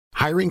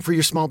Hiring for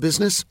your small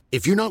business?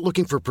 If you're not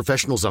looking for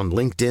professionals on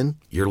LinkedIn,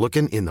 you're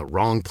looking in the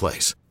wrong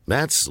place.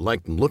 That's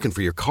like looking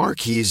for your car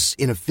keys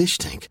in a fish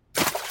tank.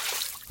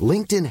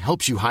 LinkedIn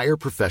helps you hire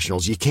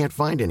professionals you can't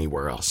find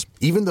anywhere else,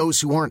 even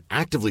those who aren't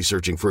actively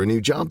searching for a new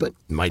job but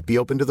might be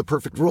open to the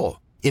perfect role.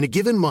 In a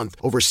given month,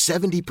 over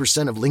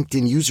 70% of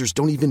LinkedIn users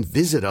don't even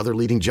visit other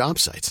leading job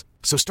sites.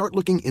 So start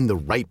looking in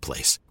the right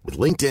place.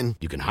 With LinkedIn,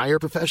 you can hire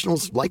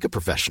professionals like a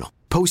professional.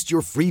 Post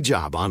your free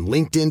job on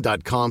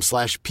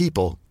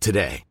linkedin.com/people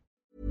today.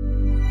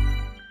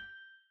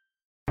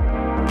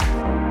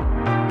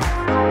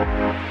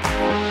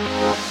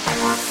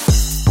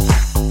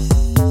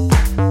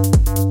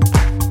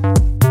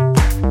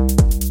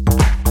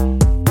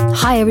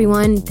 Hi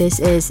everyone, this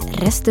is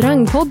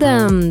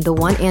Restaurangpodden, the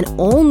one and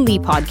only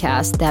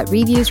podcast that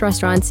reviews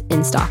restaurants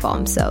in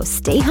Stockholm. So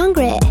stay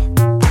hungry!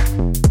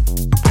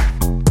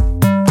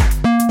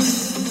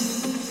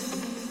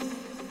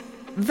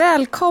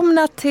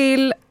 Välkomna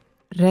till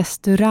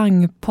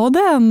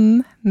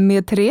Restaurangpodden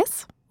med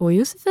Therese och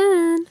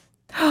Josefin.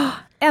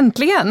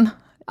 Äntligen!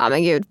 Ja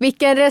men gud,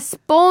 vilken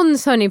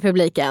respons hörni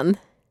publiken.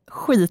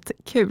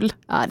 Skitkul.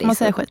 Ja, det är man så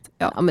säger skit.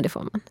 Ja men det får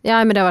man.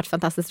 Ja men det har varit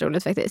fantastiskt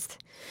roligt faktiskt.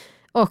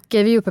 Och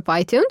vi är uppe på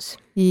iTunes.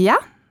 Ja,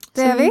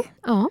 det är vi.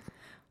 Ja.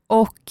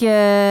 Och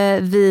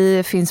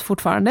vi finns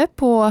fortfarande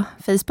på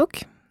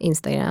Facebook,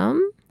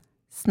 Instagram,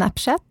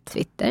 Snapchat,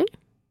 Twitter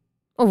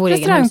och vår egen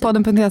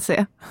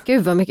Restaurangpodden.se.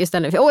 Gud vad mycket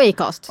ställen. Och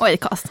Acast. Och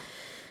Acast.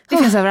 Det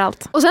finns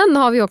överallt. Och sen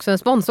har vi också en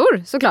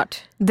sponsor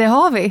såklart. Det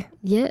har vi.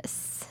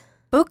 Yes.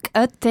 Book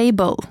a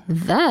table.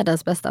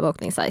 Världens bästa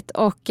bokningssajt.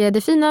 Och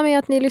det fina med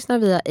att ni lyssnar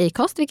via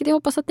Acast, vilket jag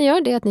hoppas att ni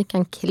gör, det är att ni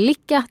kan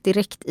klicka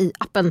direkt i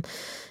appen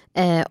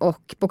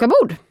och boka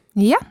bord.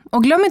 Ja,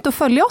 och glöm inte att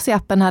följa oss i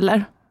appen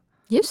heller.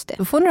 Just det.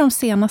 Då får ni de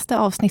senaste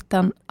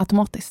avsnitten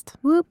automatiskt.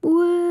 Woop,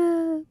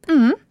 woop.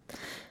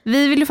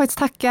 Vi vill ju faktiskt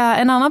tacka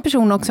en annan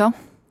person också.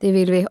 Det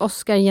vill vi.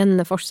 Oskar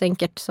Jennefors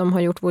Sänkert som har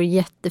gjort vår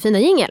jättefina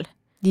jingle.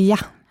 Ja,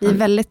 vi är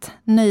väldigt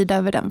nöjda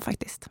över den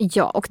faktiskt.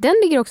 Ja, och den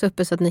ligger också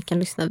uppe så att ni kan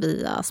lyssna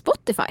via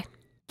Spotify.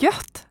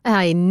 Gött!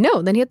 I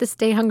know, den heter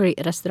Stay Hungry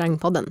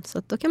Restaurangpodden. Så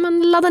att då kan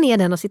man ladda ner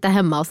den och sitta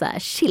hemma och så här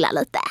chilla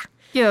lite.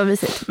 Gud vad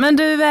mysigt. Men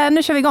du,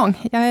 nu kör vi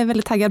igång. Jag är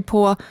väldigt taggad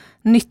på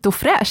nytt och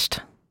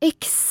fräscht.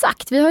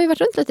 Exakt, vi har ju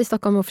varit runt lite i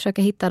Stockholm och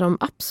försöka hitta de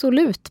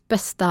absolut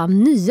bästa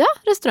nya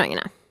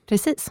restaurangerna.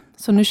 Precis,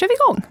 så nu kör vi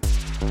igång.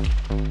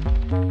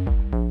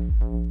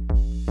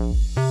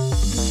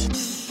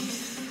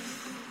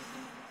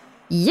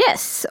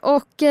 Yes,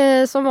 och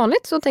som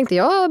vanligt så tänkte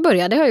jag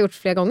börja. Det har jag gjort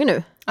flera gånger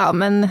nu. Ja,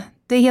 men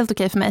det är helt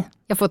okej för mig.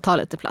 Jag får ta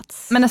lite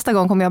plats. Men nästa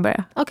gång kommer jag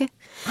börja. Okej.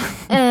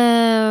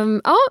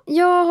 Ja,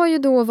 jag har ju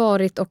då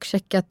varit och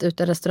checkat ut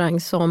en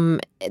restaurang som...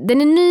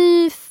 Den är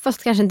ny,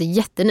 fast kanske inte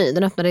jätteny.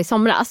 Den öppnade i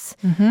somras.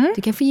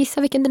 Du kan få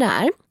gissa vilken den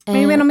är.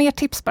 Men jag menar mer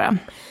tips bara.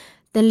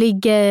 Den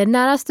ligger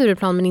nära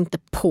Stureplan men inte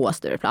på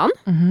Stureplan.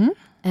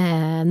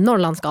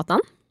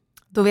 Norrlandsgatan.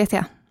 Då vet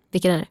jag.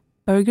 Vilken är det?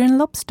 Burger and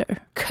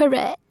Lobster.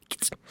 Correct.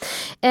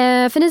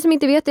 För ni som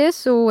inte vet det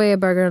så är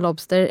Burger and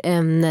Lobster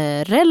en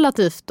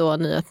relativt då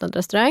nyöppnad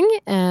restaurang.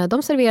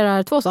 De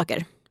serverar 2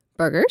 saker.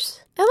 Burgers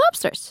and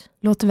lobsters.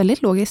 Låter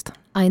väldigt logiskt.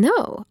 I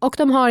know. Och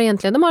de har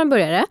en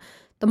burgare.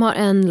 De har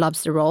en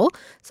lobster roll.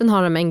 Sen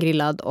har de en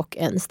grillad och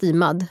en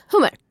steamad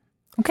hummer.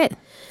 Okej.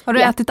 Har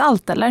du ätit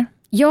allt eller?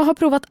 Jag har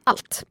provat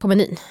allt på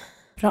menyn.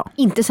 Bra.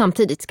 Inte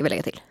samtidigt ska vi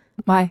lägga till.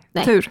 Nej.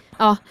 Tur.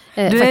 Ja,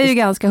 du är ju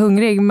ganska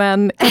hungrig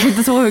men kanske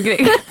inte så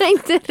hungrig.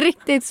 Inte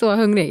riktigt så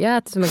hungrig. Jag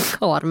äter som en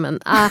kar men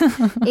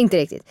inte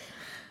riktigt.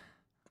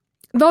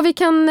 Vad vi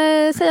kan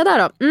säga där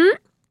då.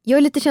 Jag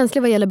är lite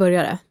känslig vad gäller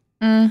burgare.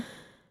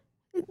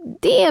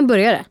 Det är en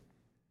burgare.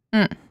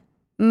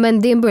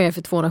 Men det är en burgare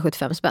för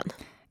 275 spänn.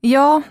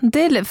 Ja,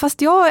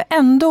 fast jag har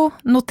ändå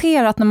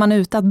noterat när man är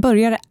ute att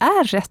burgare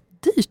är rätt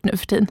dyrt nu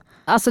för tiden.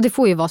 Alltså det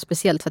får ju vara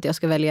speciellt för att jag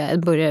ska välja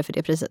en burgare för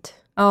det priset.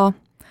 Ja,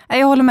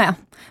 jag håller med.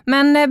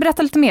 Men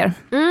berätta lite mer.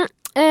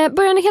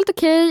 Burgaren är helt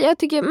okej. Jag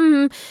tycker,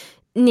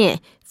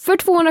 nej. För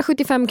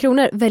 275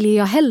 kronor väljer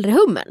jag hellre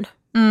hummern.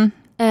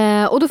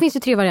 Och då finns det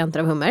 3 varianter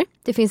av hummer.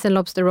 Det finns en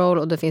lobster roll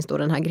och det finns då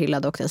den här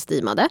grillade och den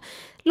steamade.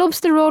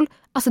 Lobster roll,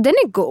 alltså den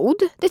är god.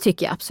 Det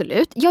tycker jag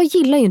absolut. Jag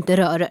gillar ju inte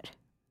röror.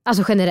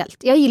 Alltså generellt.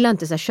 Jag gillar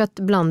inte så här kött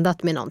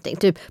blandat med någonting.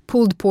 Typ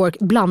pulled pork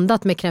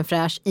blandat med crème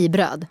fraîche i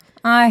bröd.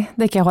 Nej,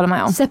 det kan jag hålla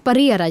med om.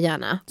 Separera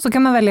gärna. Så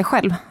kan man välja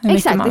själv hur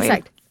mycket man vill.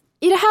 Exakt.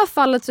 I det här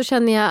fallet så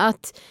känner jag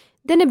att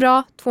den är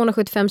bra,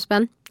 275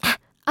 spänn.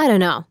 I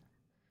don't know.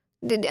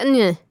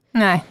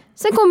 Nej.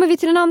 Sen kommer vi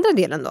till den andra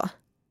delen då.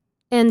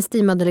 En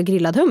steamad eller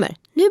grillad hummer.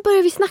 Nu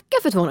börjar vi snacka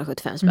för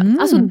 275 spänn.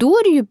 Alltså då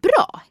är det ju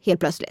bra, helt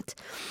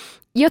plötsligt.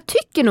 Jag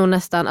tycker nog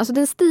nästan, alltså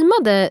den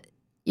steamade,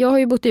 jag har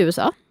ju bott i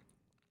USA.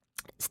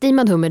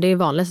 Steamad hummer, det är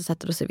vanligaste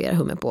sättet att servera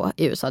hummer på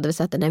i USA. Det vill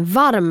säga att den är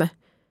varm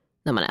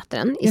när man äter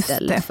den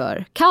istället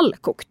för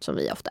kallkokt som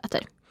vi ofta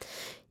äter.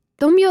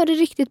 De gör det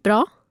riktigt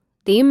bra.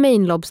 Det är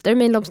Maine Lobster.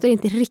 Maine Lobster är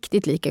inte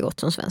riktigt lika gott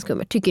som svensk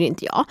hummer, tycker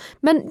inte jag.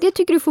 Men det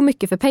tycker du får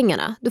mycket för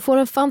pengarna. Du får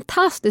en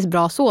fantastiskt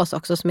bra sås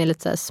också som är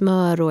lite så här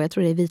smör och jag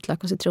tror det är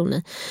vitlök och citron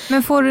i.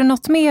 Men får du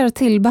något mer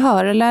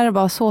tillbehör eller är det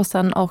bara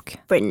såsen och...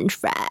 French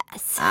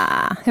fries.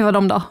 Hur var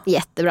de då?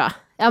 Jättebra.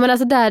 Ja men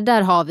alltså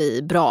där har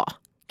vi bra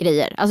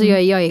grejer. Alltså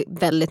jag är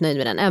väldigt nöjd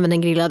med den, även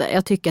den grillade.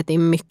 Jag tycker att det är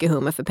mycket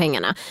hummer för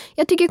pengarna.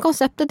 Jag tycker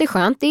konceptet är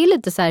skönt. Det är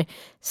lite så här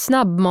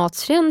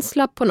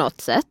snabbmatskänsla på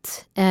något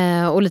sätt.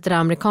 Och lite det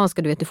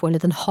amerikanska, du vet, du får en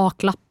liten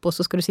haklapp och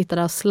så ska du sitta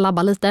där och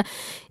slabba lite.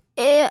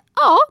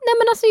 Ja, nej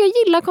men alltså jag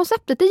gillar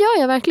konceptet, det gör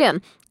jag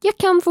verkligen. Jag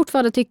kan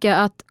fortfarande tycka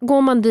att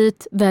går man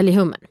dit, välj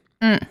hummer.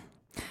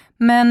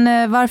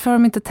 Men varför har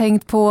de inte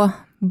tänkt på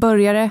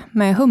burgare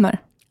med hummer?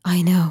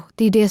 I know,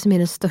 det är det som är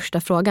den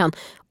största frågan.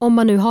 Om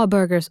man nu har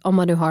burgers, om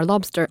man nu har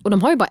lobster, och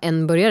de har ju bara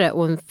en burgare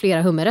och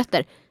flera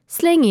hummerrätter,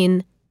 släng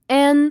in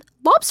en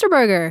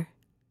lobsterburger.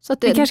 Så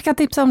att Vi kanske kan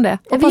tipsa om det.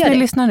 Ja, Hoppas ni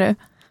lyssnar nu.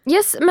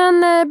 Yes,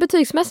 men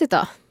betygsmässigt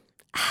då?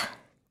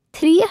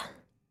 3.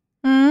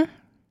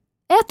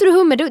 Äter du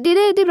hummer, det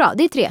är bra,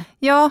 det är 3.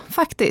 Ja,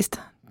 faktiskt.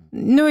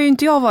 Nu har ju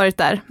inte jag varit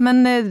där,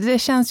 men det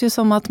känns ju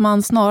som att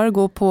man snarare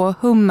går på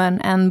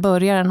hummern än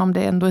burgaren om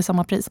det ändå är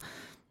samma pris.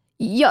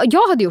 Ja,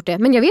 jag hade gjort det,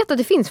 men jag vet att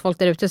det finns folk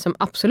där ute som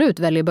absolut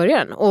väljer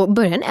burgaren. Och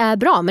burgaren är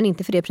bra, men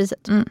inte för det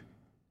priset.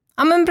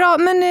 Ja, men bra.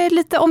 Men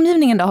lite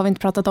omgivningen då har vi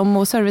inte pratat om,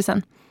 och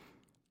servicen.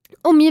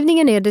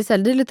 Omgivningen det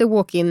är lite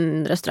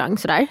walk-in restaurang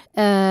sådär.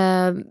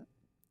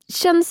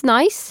 Känns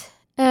nice.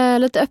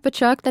 Lite öppet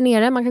kök där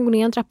nere. Man kan gå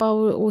ner en trappa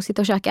och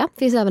sitta och käka.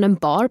 Finns även en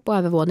bar på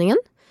övervåningen.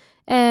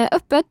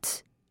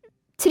 Öppet.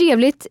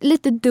 Trevligt,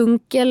 lite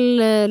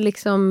dunkel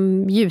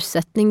liksom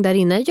ljussättning där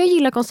inne. Jag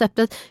gillar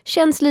konceptet.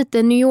 Känns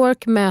lite New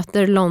York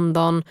möter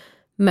London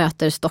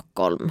möter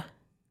Stockholm.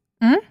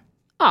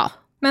 Ja.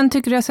 Men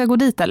tycker du jag ska gå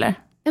dit eller?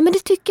 Ja, men det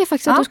tycker jag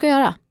faktiskt att du ska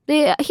göra.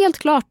 Det är helt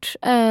klart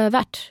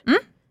värt.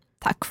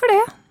 Tack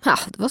för det. Ja,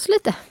 det var så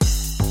lite.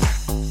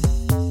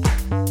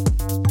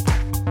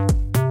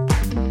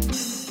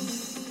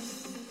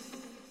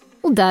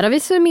 Och där har vi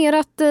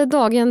summerat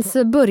dagens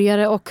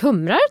burgare och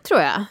humrar, tror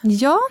jag.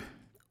 Ja,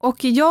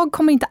 och jag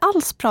kommer inte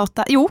alls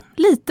prata, jo,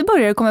 lite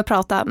burgare kommer jag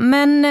prata,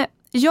 men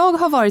jag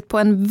har varit på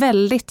en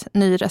väldigt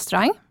ny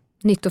restaurang.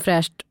 Nytt och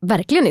fräscht,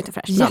 verkligen nytt och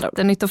fräscht.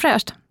 Jättenytt och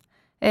fräscht.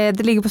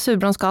 Det ligger på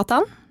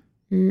Surbronsgatan.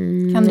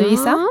 Kan du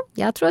gissa?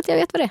 Jag tror att jag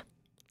vet vad det är.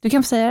 Du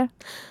kan få säga det.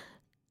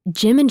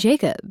 Jim and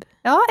Jacob.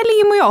 Ja, eller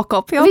Jim och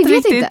Jakob. Vi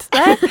vet inte.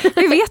 Nej,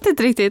 vi vet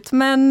inte riktigt,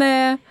 men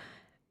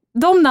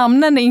de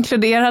namnen är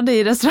inkluderade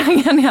i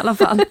restaurangen i alla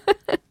fall.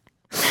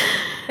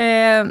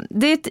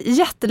 Det är ett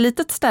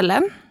jättelitet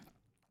ställe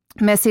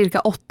med cirka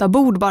 8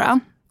 bord bara.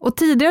 Och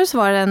tidigare så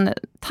var det en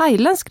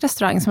thailändsk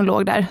restaurang som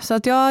låg där. Så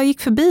att jag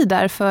gick förbi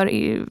där för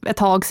ett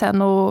tag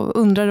sedan och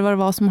undrade vad det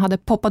var som hade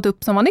poppat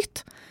upp som var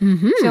nytt.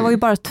 Så jag var ju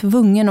bara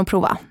tvungen att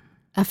prova.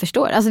 Jag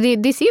förstår. Alltså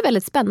det ser ju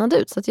väldigt spännande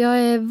ut, så att jag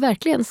är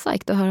verkligen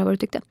psyched att höra vad du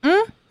tyckte.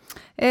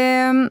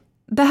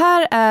 Det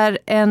här är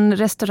en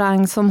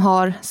restaurang som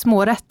har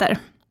smårätter.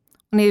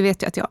 Och ni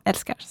vet ju att jag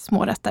älskar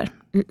smårätter.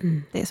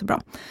 Det är så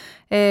bra.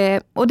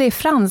 Och det är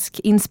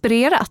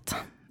fransk-inspirerat.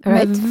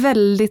 Right. Med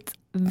väldigt,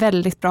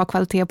 väldigt bra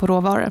kvalitet på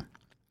råvaror.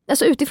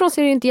 Alltså utifrån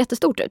ser det inte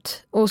jättestort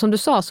ut. Och som du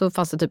sa så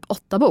fanns det typ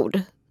 8 bord.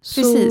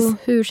 Precis. Så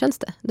hur känns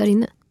det där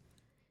inne?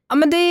 Ja,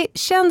 men det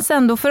känns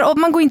ändå, för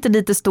man går inte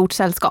dit i stort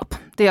sällskap.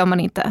 Det gör man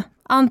inte.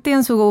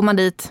 Antingen så går man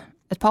dit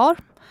ett par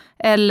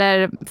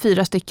eller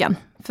 4 stycken.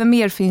 För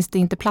mer finns det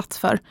inte plats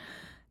för.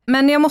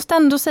 Men jag måste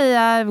ändå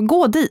säga,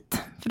 gå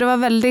dit. För det var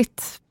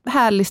väldigt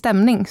härlig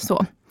stämning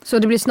så. Så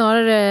det blir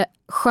snarare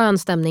skön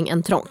stämning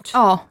än trångt?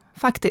 Ja,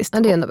 faktiskt. Ja,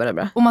 det är ändå väldigt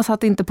bra. Och man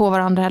satt inte på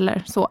varandra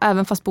heller. Så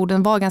även fast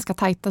borden var ganska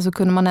tajta så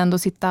kunde man ändå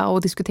sitta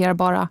och diskutera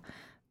bara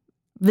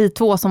vi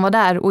 2 som var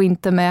där och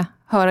inte med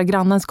höra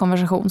grannens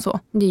konversation så.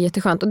 Det är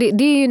jätteskönt. Och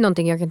det är ju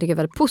någonting jag kan tycka är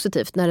väldigt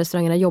positivt när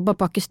restaurangerna jobbar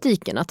på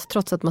akustiken. Att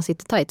trots att man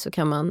sitter tajt så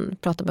kan man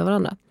prata med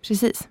varandra.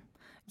 Precis.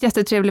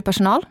 Jättetrevlig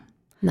personal.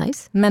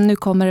 Nice. Men nu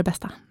kommer det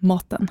bästa.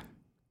 Maten.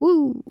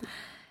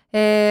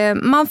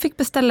 Man fick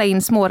beställa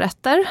in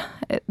smårätter.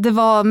 Det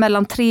var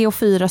mellan 3 och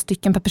 4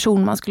 stycken per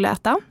person man skulle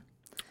äta.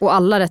 Och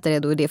alla rätter är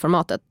då i det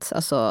formatet?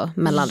 Alltså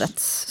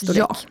mellanrättsstorlek?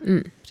 Ja,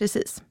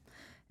 precis.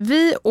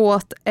 Vi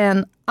åt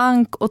en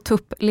ank- och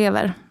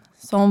tupplever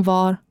som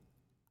var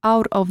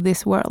out of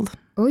this world.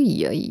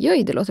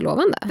 Oj, det låter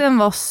lovande. Den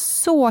var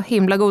så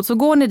himla god. Så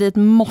går ni dit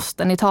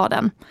måste ni ta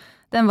den.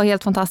 Den var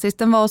helt fantastisk.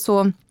 Den var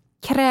så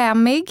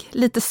krämig,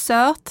 lite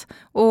söt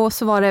och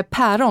så var det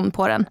päron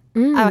på den.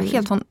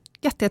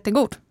 Helt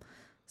jättegod.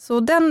 Så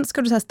den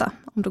ska du testa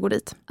om du går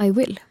dit. I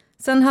will.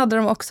 Sen hade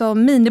de också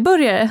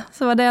miniburgare,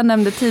 så var det jag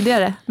nämnde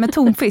tidigare, med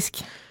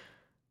tonfisk.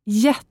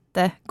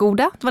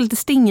 Jättegoda. Det var lite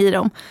sting i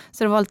dem,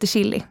 så det var lite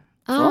chili.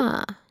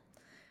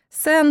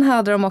 Sen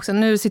hade de också,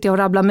 nu sitter jag och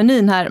rabblar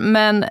menyn här,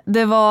 men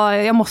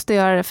jag måste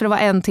göra det, för det var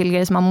en till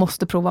grej som man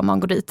måste prova om man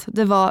går dit.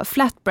 Det var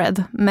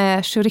flatbread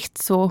med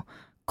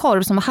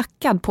chorizo-korv som var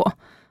hackad på.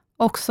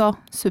 Också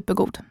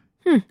supergod.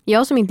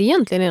 Jag som inte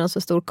egentligen är någon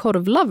så stor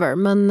korvlover,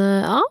 men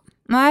ja.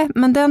 Nej,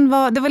 men det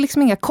var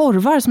liksom inga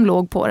korvar som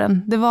låg på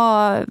den. Det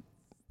var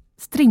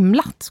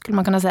strimlat skulle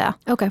man kunna säga.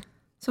 Okej.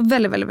 Så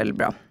väldigt, väldigt, väldigt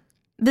bra.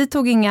 Vi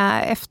tog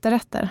inga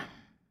efterrätter.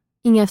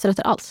 Inga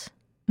efterrätter alls?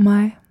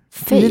 Nej.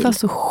 Fail. Vi var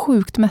så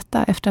sjukt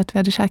mätta efter att vi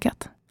hade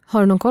käkat. Har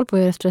du någon koll på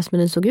hur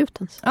efterrättsmenyn såg ut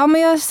ens? Ja,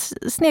 men jag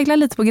sneglar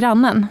lite på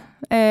grannen.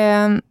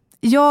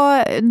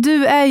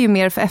 Du är ju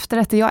mer för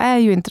efterrätter. Jag är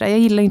ju inte det. Jag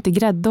gillar inte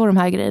grädde och de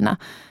här grejerna.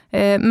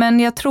 Men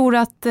jag tror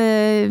att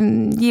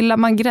gillar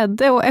man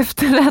grädde och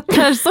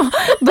efterrätter så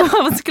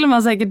då skulle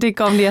man säkert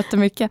tycka om det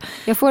jättemycket.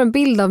 Jag får en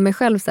bild av mig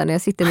själv sen när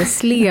jag sitter med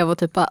slev och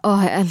typ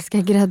jag älskar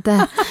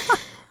grädde.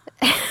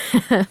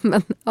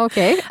 Men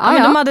okej. Ja,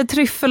 men de hade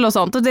tryffel och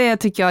sånt och det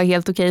tycker jag är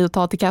helt okej att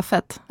ta till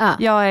kaffet.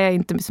 Jag är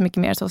inte så mycket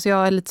mer så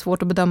jag är lite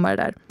svårt att bedöma det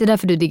där. Det är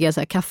därför du diggar så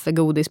här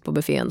kaffegodis på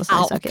buffén och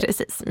sådana saker.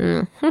 Precis.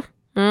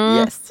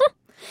 Yes.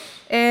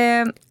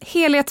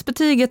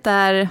 Helhetsbetyget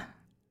är...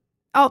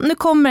 Ja, nu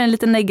kommer en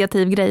lite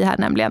negativ grej här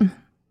nämligen.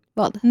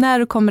 Vad? När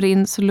du kommer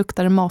in så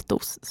luktar det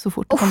matos så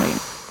fort du kommer in.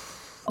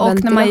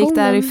 Och när man gick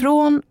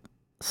därifrån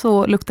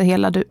så luktar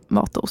hela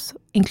matos,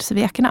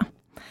 inklusive jackorna.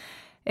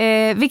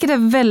 Vilket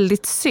är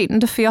väldigt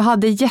synd, för jag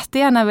hade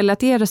jättegärna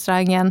velat ge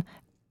restaurangen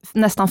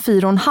nästan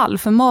 4,5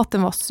 för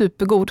maten var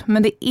supergod.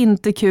 Men det är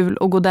inte kul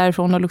att gå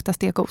därifrån och lukta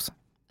stekos.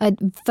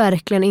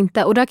 Verkligen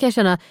inte. Och där kan jag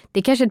känna,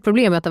 det kanske är ett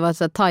problem att det var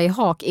så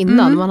thai-hak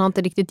innan. Man har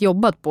inte riktigt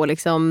jobbat på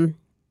liksom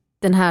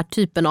den här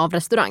typen av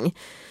restaurang.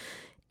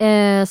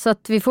 Så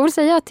att vi får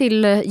säga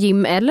till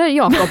Jim eller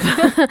Jakob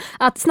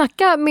att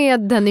snacka med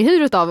den ni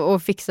hyr utav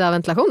och fixa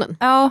ventilationen.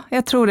 Ja,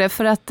 jag tror det.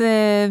 För att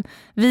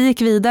vi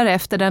gick vidare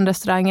efter den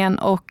restaurangen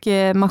och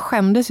man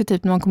skämdes ju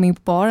typ när man kom in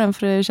på baren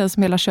för det känns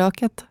som hela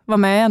köket var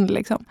med en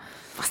liksom.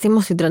 Fast det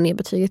måste ju dra ner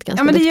betyget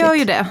ganska Ja, men det viktigt. gör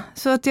ju det.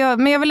 Så att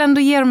men jag vill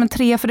ändå ge dem en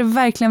 3 för det är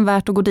verkligen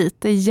värt att gå dit.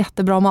 Det är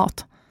jättebra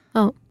mat.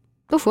 Ja,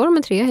 då får de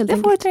en 3 helt enkelt.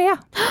 Jag får en 3.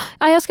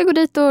 Ja, jag ska gå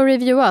dit och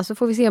reviewa så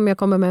får vi se om jag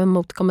kommer med en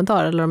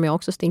motkommentar eller om jag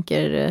också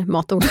stinker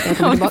matos.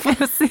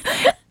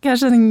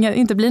 Kanske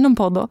inte blir någon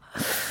podd då.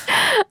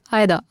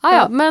 Aj då.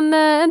 Ja, men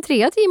en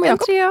 3 till Jim och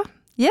Jakob. En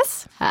 3.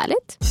 Yes.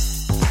 Härligt.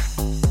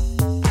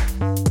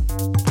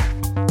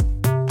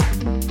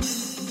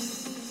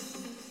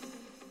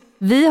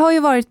 Vi har ju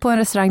varit på en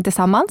restaurang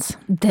tillsammans.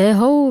 Det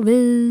har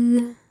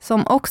vi.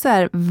 Som också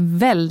är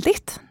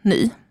väldigt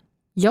ny.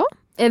 Ja,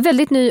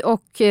 väldigt ny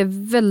och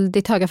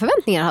väldigt höga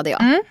förväntningar hade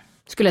jag.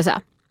 Skulle jag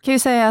säga. Kan ju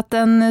säga att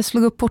den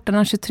slog upp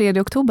portarna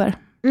 23 oktober.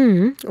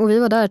 Och vi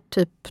var där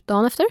typ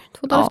dagen efter,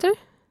 2 dagar efter.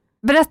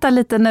 Berätta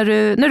lite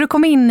när du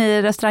kom in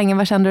i restaurangen,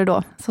 vad kände du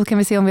då? Så kan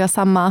vi se om vi har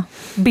samma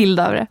bild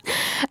av det.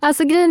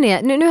 Alltså grejen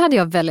är, nu hade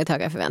jag väldigt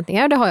höga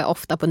förväntningar. Det har jag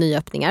ofta på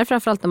nyöppningar,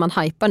 framförallt när man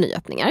hypar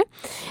nyöppningar.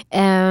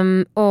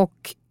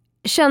 Och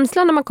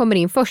känslan när man kommer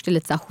in först är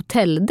lite så här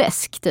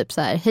hotelldesk, typ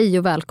så här hej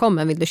och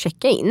välkommen, vill du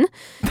checka in?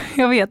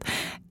 Jag vet,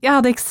 jag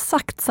hade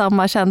exakt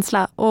samma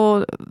känsla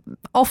och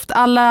ofta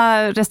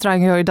alla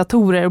restauranger har ju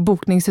datorer och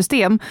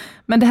bokningssystem,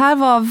 men det här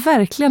var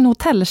verkligen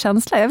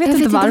hotellkänsla, jag vet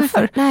inte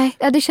varför. Nej,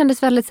 det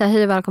kändes väldigt så här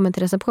hej och välkommen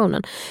till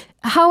receptionen.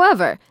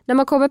 However, när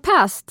man kommer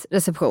past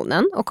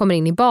receptionen och kommer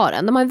in i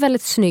baren, de har en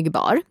väldigt snygg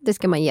bar, det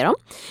ska man ge dem.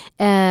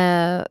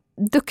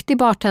 Duktig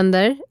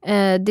bartender,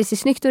 det ser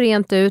snyggt och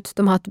rent ut,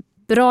 de har ett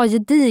bra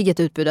gediget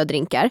utbud av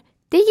drinkar.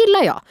 Det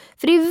gillar jag.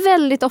 För det är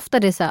väldigt ofta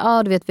det är så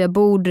här, du vet vi har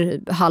bord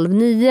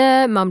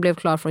 8:30, man blev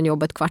klar från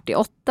jobbet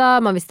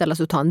 7:15, man vill ställa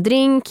sig och ta en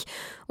drink.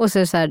 Och så är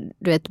det så här,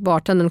 du vet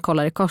bartendern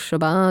kollar i kors och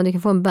bara, du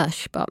kan få en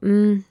bärs.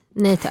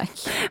 Nej tack.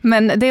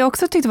 Men det jag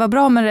också tyckte var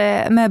bra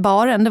med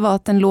baren, det var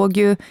att den låg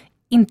ju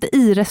inte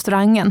i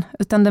restaurangen,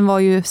 utan den var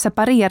ju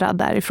separerad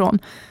därifrån.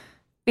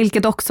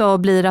 Vilket också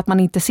blir att man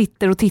inte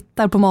sitter och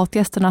tittar på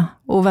matgästerna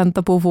och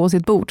väntar på att få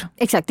sitt bord.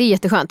 Exakt, det är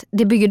jätteskönt.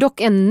 Det bygger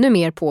dock ännu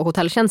mer på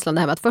hotellkänslan.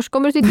 Det här med att först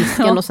kommer du till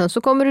disken och sen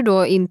så kommer du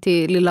då in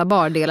till lilla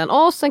bardelen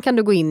och sen kan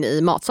du gå in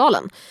i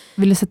matsalen.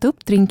 Vill du sätta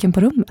upp drinken på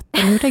rummet?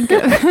 Eller hur tänker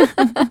du?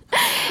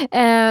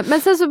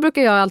 Men sen så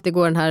brukar jag alltid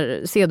gå den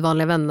här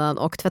sedvanliga vändan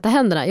och tvätta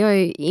händerna. Jag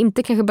är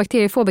inte kanske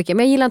bakteriefobiker,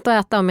 men jag gillar inte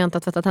att äta om jag inte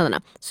har tvättat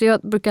händerna. Så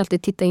jag brukar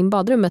alltid titta in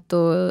badrummet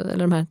eller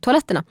de här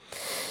toaletterna.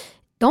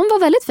 De var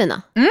väldigt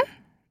fina.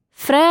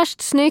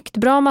 Fräscht, snyggt,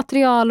 bra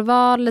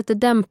materialval, lite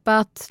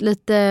dämpat,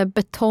 lite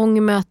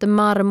betong möter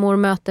marmor,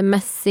 möter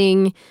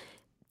mässing.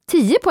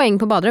 10 poäng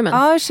på badrummen.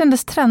 Ja, det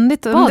kändes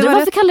trendigt.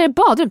 Varför kallar det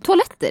badrum?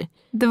 Toaletter?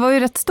 Det var ju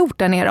rätt stort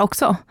där nere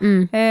också.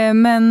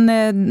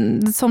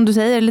 Men som du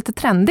säger, lite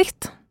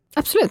trendigt.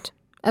 Absolut.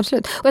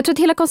 Och jag tror att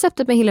hela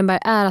konceptet med Hillenberg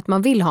är att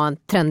man vill ha en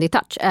trendig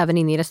touch även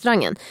in i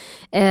restaurangen.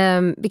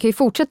 Vi kan ju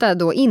fortsätta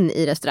då in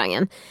i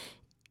restaurangen.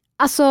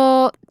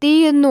 Alltså, det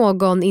är ju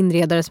någon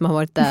inredare som har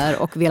varit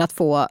där och velat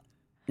få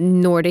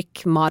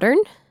Nordic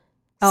Modern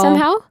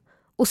somehow.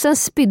 Och sen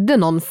spydde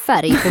någon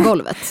färg på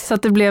golvet. Så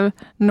att det blev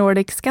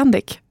Nordic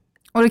Scandic.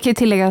 Och det kan ju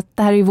tillägga att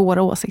det här är ju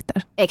våra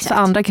åsikter. Exakt.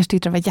 Så andra kanske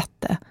tyckte det var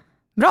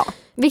jättebra.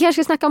 Vi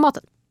kanske ska snacka om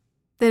maten.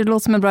 Det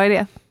låter som en bra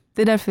idé.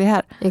 Det är därför vi är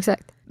här.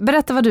 Exakt.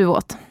 Berätta vad du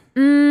åt.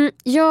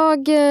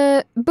 Jag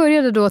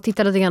började då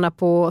titta lite grann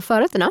på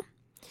förrätterna.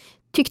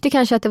 Tyckte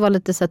kanske att det var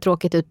lite så här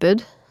tråkigt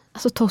utbud.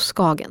 Alltså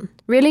Toskagen.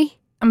 Really?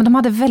 men de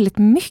hade väldigt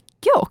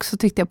mycket också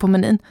tyckte jag på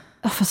menyn.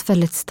 Ja, fast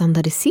väldigt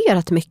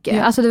standardiserat mycket.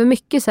 Ja. Alltså det var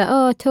mycket så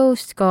här,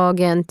 toast,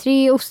 skagen,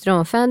 3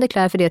 ostron, 5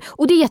 deklar för det.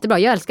 Och det är jättebra,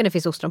 jag älskar när det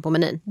finns ostron på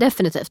menyn.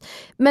 Definitivt.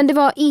 Men det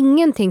var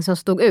ingenting som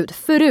stod ut,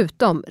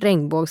 förutom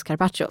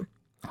regnbågscarpaccio.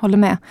 Håller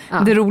med. Ja.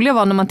 Det roliga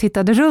var när man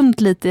tittade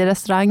runt lite i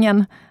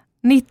restaurangen.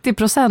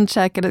 90%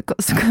 käkade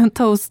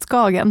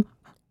toastskagen.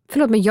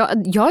 Förlåt, men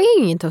jag är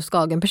ingen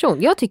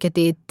toastskagen-person. Jag tycker att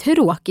det är ett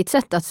tråkigt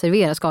sätt att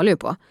servera skaldjur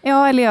på.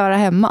 Ja, eller göra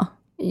hemma.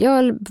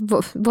 Ja,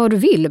 vad du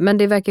vill. Men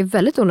det verkar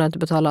väldigt onödigt att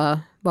betala,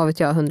 vad vet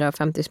jag,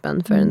 150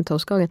 spänn för en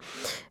toastskagen.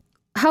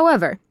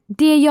 However,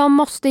 det jag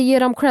måste ge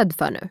dem cred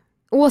för nu.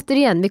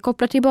 Återigen, vi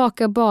kopplar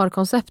tillbaka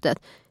barkonceptet.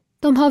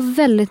 De har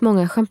väldigt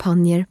många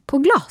champagner på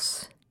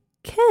glas.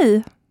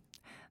 Okej.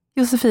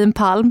 Josefin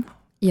Palm.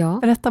 Ja.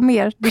 Berätta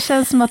mer. Det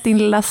känns som att din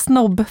lilla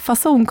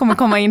snobbfason kommer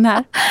komma in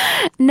här.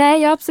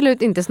 Nej, jag är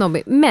absolut inte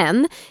snobbig.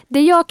 Men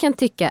det jag kan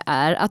tycka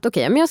är att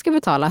men jag ska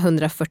betala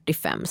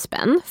 145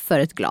 spänn för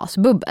ett glas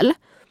bubbel.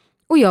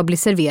 Och jag blir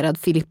serverad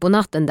Filippo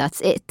Nat and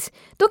that's it.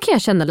 Då kan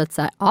jag känna lite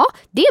så här, ja,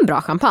 det är en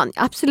bra champagne,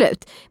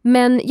 absolut.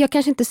 Men jag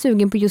kanske inte är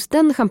sugen på just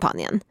den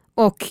champagnen.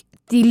 Och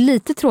det är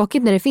lite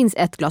tråkigt när det finns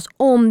ett glas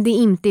om det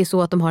inte är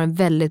så att de har en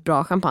väldigt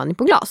bra champagne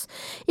på glas.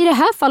 I det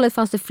här fallet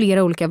fanns det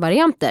flera olika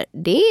varianter.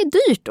 Det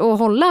är dyrt att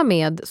hålla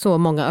med så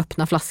många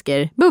öppna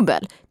flaskor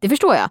bubbel. Det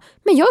förstår jag,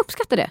 men jag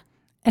uppskattar det.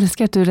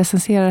 Älskar att du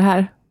recenserar det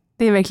här.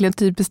 Det är verkligen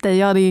typiskt dig.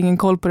 Jag hade ingen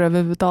koll på det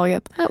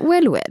överhuvudtaget.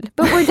 Well,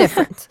 but we're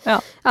different.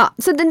 Ja,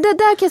 så det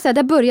där kan jag säga,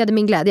 där började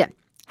min glädje.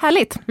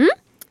 Härligt.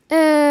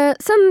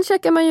 Sen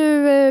käkar man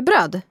ju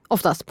bröd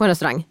oftast på en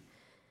restaurang.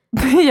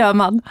 Det gör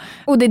man.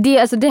 Och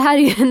det här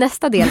är ju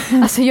nästa del.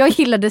 Alltså jag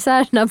gillar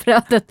desserterna,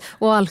 brödet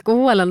och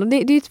alkoholen. Och det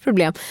är ett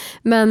problem.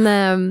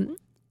 Men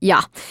ja.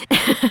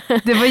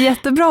 Det var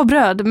jättebra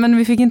bröd, men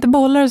vi fick inte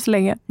bollar så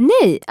länge.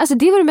 Nej, alltså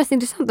det var det mest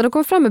intressanta. De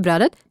kom fram med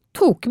brödet.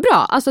 Tokbra.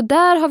 Alltså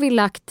där har vi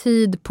lagt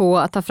tid på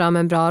att ta fram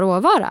en bra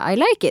råvara. I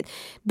like it.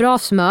 Bra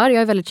smör.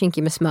 Jag är väldigt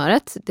kinkig med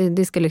smöret.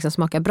 Det ska liksom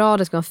smaka bra.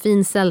 Det ska vara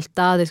fin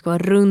sälta. Det ska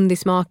vara rund i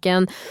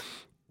smaken.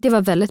 Det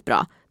var väldigt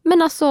bra.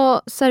 Men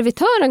alltså,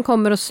 servitören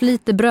kommer och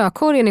sliter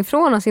brödkorgen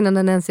ifrån oss innan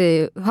den ens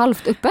är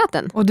halvt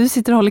uppäten. Och du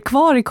sitter och håller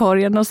kvar i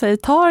korgen och säger,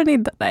 ta den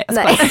inte. Nej, jag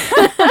skojar.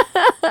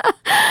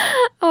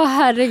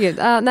 Herregud.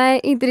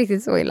 Nej, inte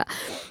riktigt så illa.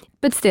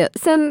 Men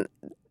sen,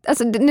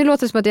 alltså, nu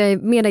låter det som att jag är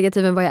mer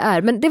negativ än vad jag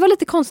är. Men det var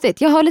lite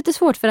konstigt. Jag har lite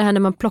svårt för det här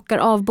när man plockar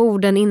av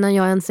borden innan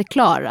jag ens är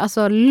klar.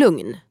 Alltså,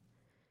 lugn.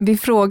 Vi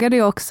frågade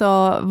ju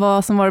också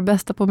vad som var det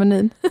bästa på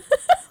menyn.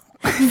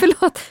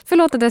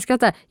 Förlåt att jag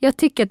skrattar. Jag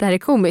tycker att det här är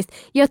komiskt.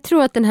 Jag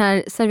tror att den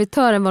här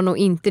servitören var nog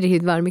inte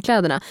riktigt varm i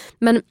kläderna.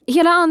 Men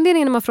hela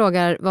anledningen när man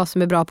frågar vad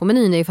som är bra på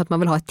menyn är ju för att man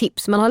vill ha ett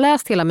tips. Man har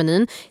läst hela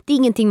menyn. Det är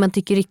ingenting man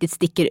tycker riktigt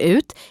sticker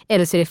ut.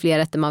 Eller så är det fler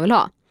rätter man vill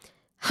ha.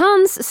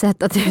 Hans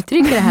sätt att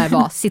uttrycka det här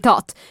var,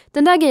 citat: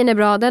 den där grejen är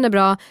bra, den är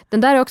bra,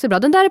 den där är också bra,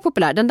 den där är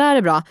populär, den där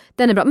är bra,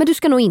 den är bra, men du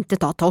ska nog inte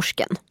ta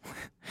torsken.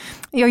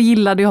 Jag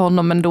gillade ju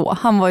honom ändå,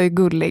 han var ju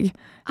gullig.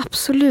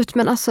 Absolut,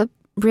 men alltså,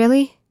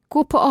 really?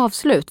 Gå på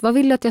avslut, vad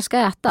vill du att jag ska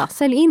äta?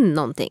 Sälj in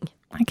någonting.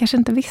 Han kanske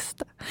inte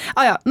visste.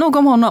 Ja, nog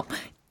om honom.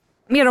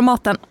 Mer om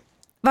maten.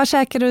 Vad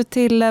käkar du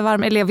till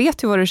varm... Eller jag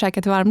vet ju vad du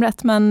käkar till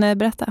varmrätt, men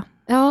berätta.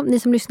 Ja, ni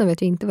som lyssnar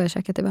vet ju inte vad jag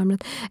käkar till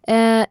varmrätt.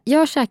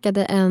 Jag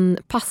käkade en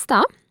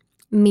pasta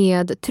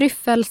med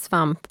tryffel,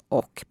 svamp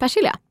och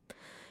persilja.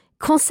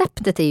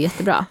 Konceptet är ju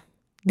jättebra.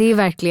 Det är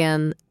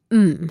verkligen,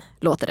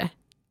 låter det.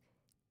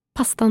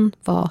 Pastan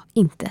var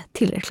inte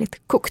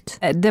tillräckligt kokt.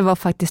 Det var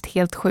faktiskt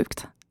helt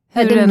sjukt.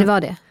 Det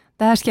var det.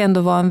 Det här ska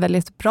ändå vara en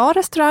väldigt bra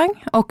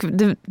restaurang. Och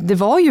det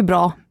var ju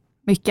bra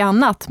mycket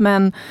annat.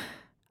 Men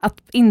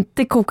att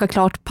inte koka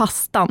klart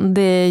pastan,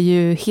 det är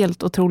ju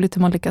helt otroligt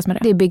hur man lyckas med det.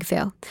 Det är big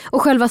fail.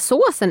 Och själva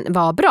såsen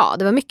var bra.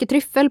 Det var mycket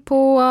tryffel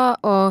på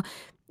och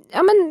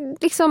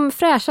liksom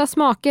fräscha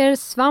smaker.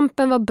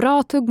 Svampen var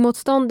bra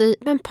tuggmotstånd i.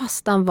 Men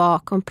pastan var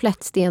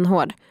komplett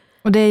stenhård.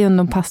 Och det är ju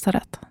ändå en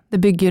pastarätt. Det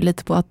bygger ju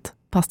lite på att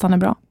pastan är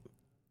bra.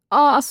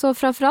 Ja, alltså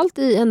framförallt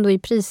i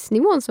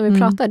prisnivån som vi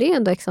pratar. Det är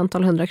ändå x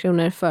antal 100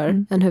 kronor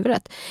för en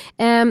huvudrätt.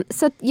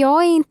 Så att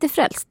jag är inte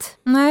frälst.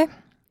 Nej.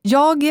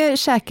 Jag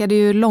käkade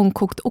ju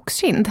långkokt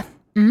oxkind.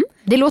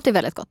 Det låter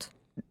väldigt gott.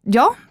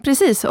 Ja,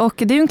 precis. Och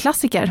det är ju en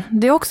klassiker.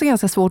 Det är också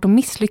ganska svårt att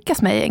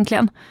misslyckas med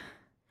egentligen.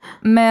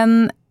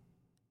 Men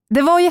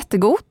det var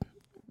jättegott.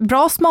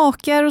 Bra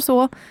smaker och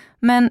så.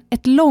 Men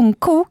ett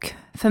långkok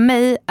för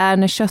mig är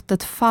när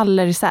köttet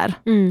faller isär.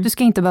 Du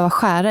ska inte behöva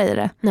skära i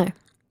det. Nej.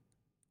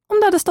 Om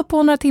du hade stått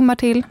på några timmar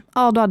till, då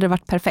hade det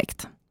varit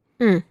perfekt.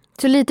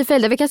 Så lite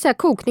fel. Vi kan säga att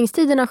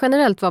kokningstiderna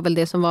generellt var väl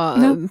det som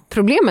var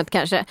problemet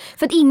kanske.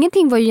 För att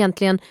ingenting var ju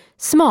egentligen,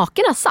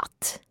 smakerna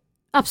satt.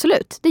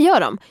 Absolut, det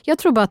gör de. Jag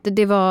tror bara att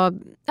det var,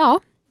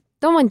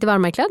 de var inte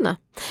varma i kläderna.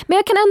 Men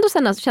jag kan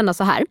ändå känna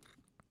så här.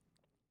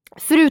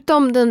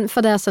 Förutom den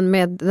fadäsen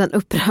med den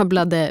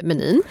upprabblade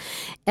menyn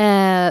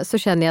så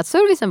känner jag att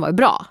servicen var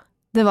bra.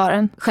 Det var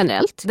den.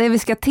 Generellt. Det vi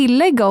ska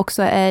tillägga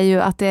också är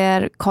ju att det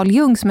är Carl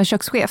Jung som är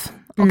kökschef.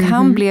 Och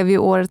han blev ju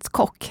årets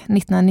kock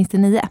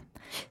 1999.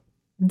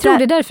 Jag tror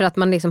det är därför att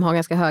man liksom har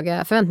ganska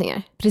höga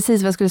förväntningar.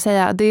 Precis vad jag skulle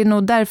säga. Det är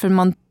nog därför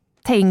man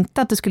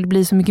tänkte att det skulle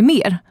bli så mycket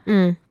mer.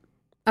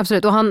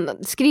 Absolut, och han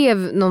skrev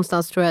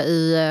någonstans tror jag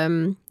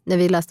när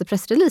vi läste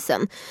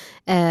pressreleasen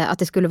att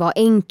det skulle vara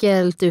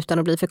enkelt utan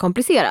att bli för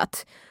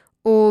komplicerat.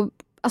 Och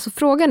alltså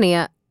frågan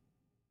är,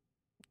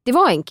 det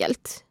var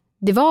enkelt,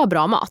 det var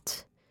bra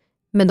mat,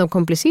 men de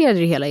komplicerade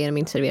det hela genom att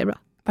inte servera bra.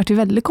 Vart det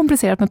väldigt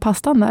komplicerat med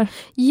pastan där?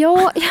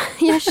 Ja,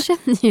 jag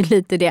känner ju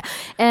lite det.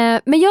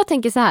 Men jag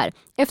tänker så här,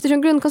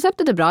 eftersom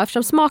grundkonceptet är bra,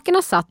 eftersom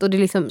smakerna satt och det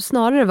liksom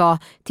snarare var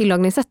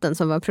tillagningssätten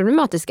som var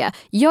problematiska.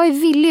 Jag är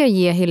villig att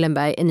ge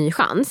Hillenberg en ny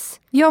chans.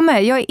 Jag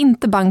med, jag är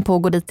inte bang på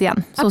att gå dit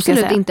igen. Så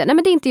absolut inte, nej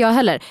men det är inte jag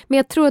heller. Men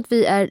jag tror att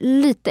vi är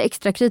lite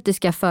extra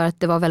kritiska för att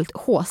det var väldigt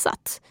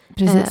håsat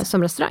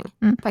som restaurang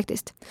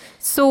faktiskt.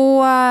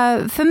 Så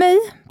för mig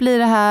blir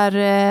det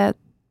här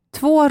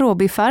 2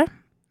 råbiffar.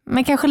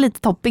 Men kanske lite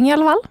topping i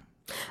alla fall.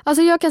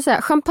 Alltså jag kan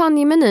säga,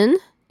 champagnemenyn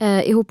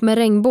ihop med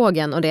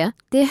regnbågen och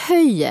det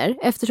höjer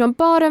eftersom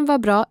baren var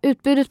bra,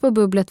 utbudet på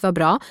bubblet var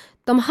bra.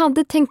 De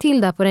hade tänkt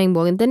till där på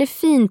regnbågen, den är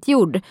fint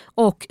gjord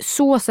och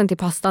såsen till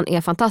pastan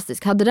är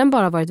fantastisk. Hade den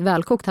bara varit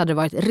välkokt hade det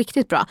varit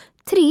riktigt bra.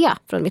 3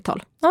 från mitt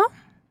håll. Ja,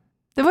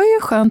 det var ju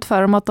skönt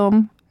för dem att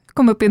de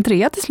kom upp i en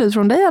 3 till slut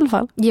från dig i alla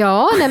fall.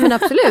 Ja, nej men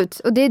absolut.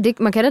 Och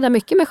man kan rädda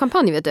mycket med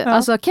champagne vet du. Ja.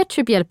 Alltså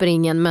ketchup hjälper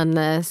ingen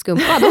men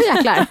skumpa, då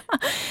jäklar.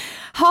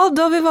 Ja,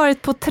 då har vi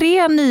varit på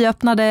 3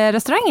 nyöppnade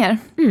restauranger.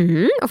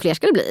 Och fler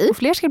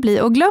ska det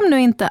bli. Och glöm nu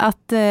inte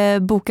att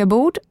boka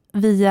bord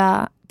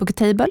via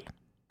Bookatable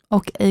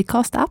och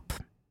Acast app.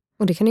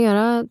 Och det kan ni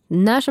göra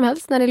när som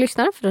helst när ni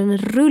lyssnar, för den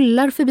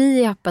rullar förbi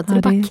i appen. Så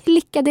det bara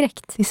klicka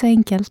direkt. Det är så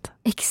enkelt.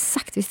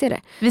 Exakt, visst är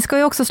det. Vi ska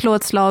ju också slå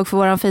ett slag för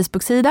vår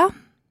Facebook-sida,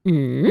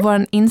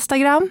 vår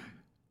Instagram,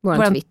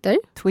 vår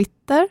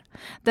Twitter.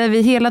 Där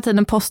vi hela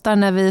tiden postar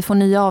när vi får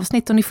nya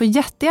avsnitt. Och ni får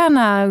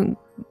jättegärna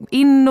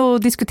in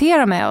och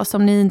diskutera med oss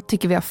om ni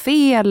tycker vi har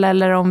fel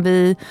eller om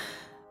vi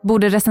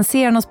borde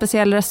recensera någon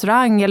speciell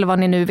restaurang eller vad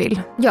ni nu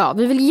vill. Ja,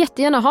 vi vill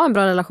jättegärna ha en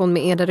bra relation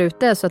med er där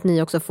ute så att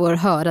ni också får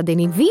höra det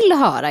ni vill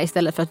höra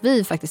istället för att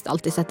vi faktiskt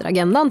alltid sätter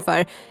agendan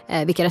för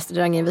vilka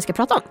restauranger vi ska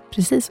prata om.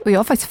 Precis, och jag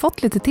har faktiskt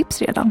fått lite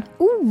tips redan.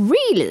 Oh,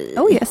 really?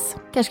 Oh yes.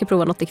 Kanske ska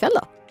prova något ikväll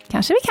då?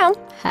 Kanske vi kan.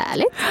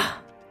 Härligt.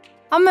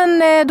 Ja,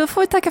 men då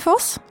får vi tacka för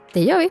oss.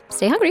 Det gör vi.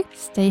 Stay hungry.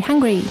 Stay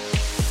hungry.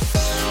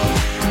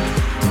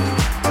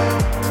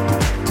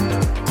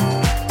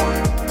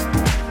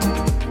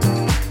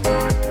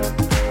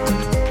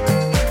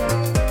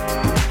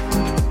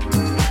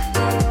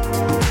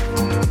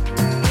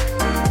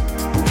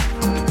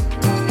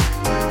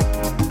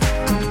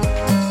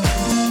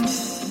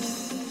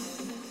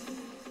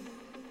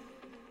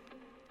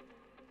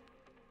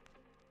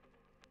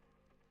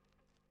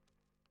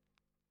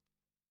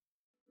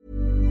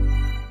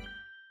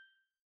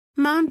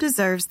 Mom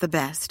deserves the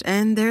best,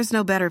 and there's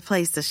no better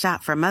place to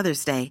shop for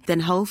Mother's Day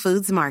than Whole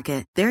Foods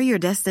Market. They're your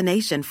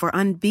destination for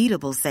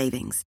unbeatable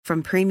savings,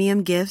 from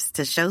premium gifts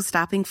to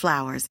show-stopping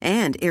flowers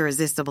and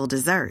irresistible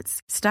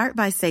desserts. Start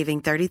by saving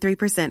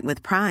 33%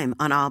 with Prime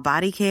on all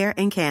body care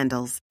and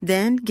candles.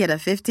 Then get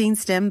a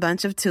 15-stem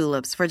bunch of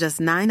tulips for just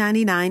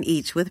 $9.99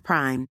 each with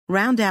Prime.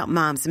 Round out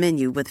Mom's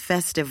menu with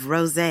festive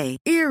rosé,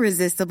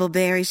 irresistible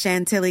berry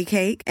chantilly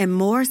cake, and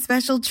more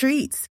special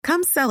treats.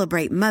 Come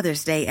celebrate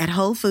Mother's Day at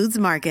Whole Foods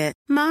Market.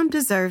 Mom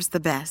deserves the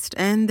best,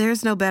 and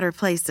there's no better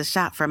place to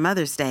shop for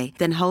Mother's Day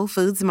than Whole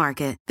Foods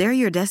Market. They're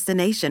your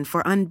destination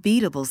for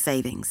unbeatable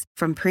savings,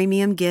 from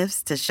premium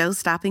gifts to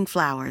show-stopping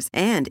flowers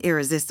and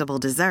irresistible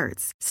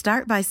desserts.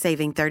 Start by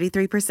saving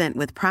 33%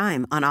 with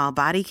Prime on all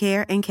body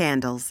care and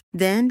candles.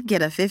 Then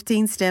get a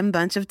 15-stem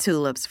bunch of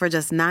tulips for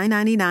just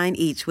 $9.99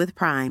 each with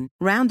Prime.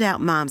 Round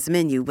out Mom's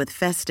menu with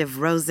festive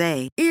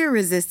rosé,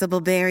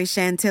 irresistible berry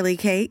chantilly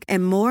cake,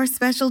 and more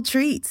special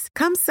treats.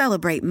 Come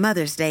celebrate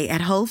Mother's Day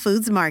at Whole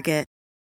Foods Market.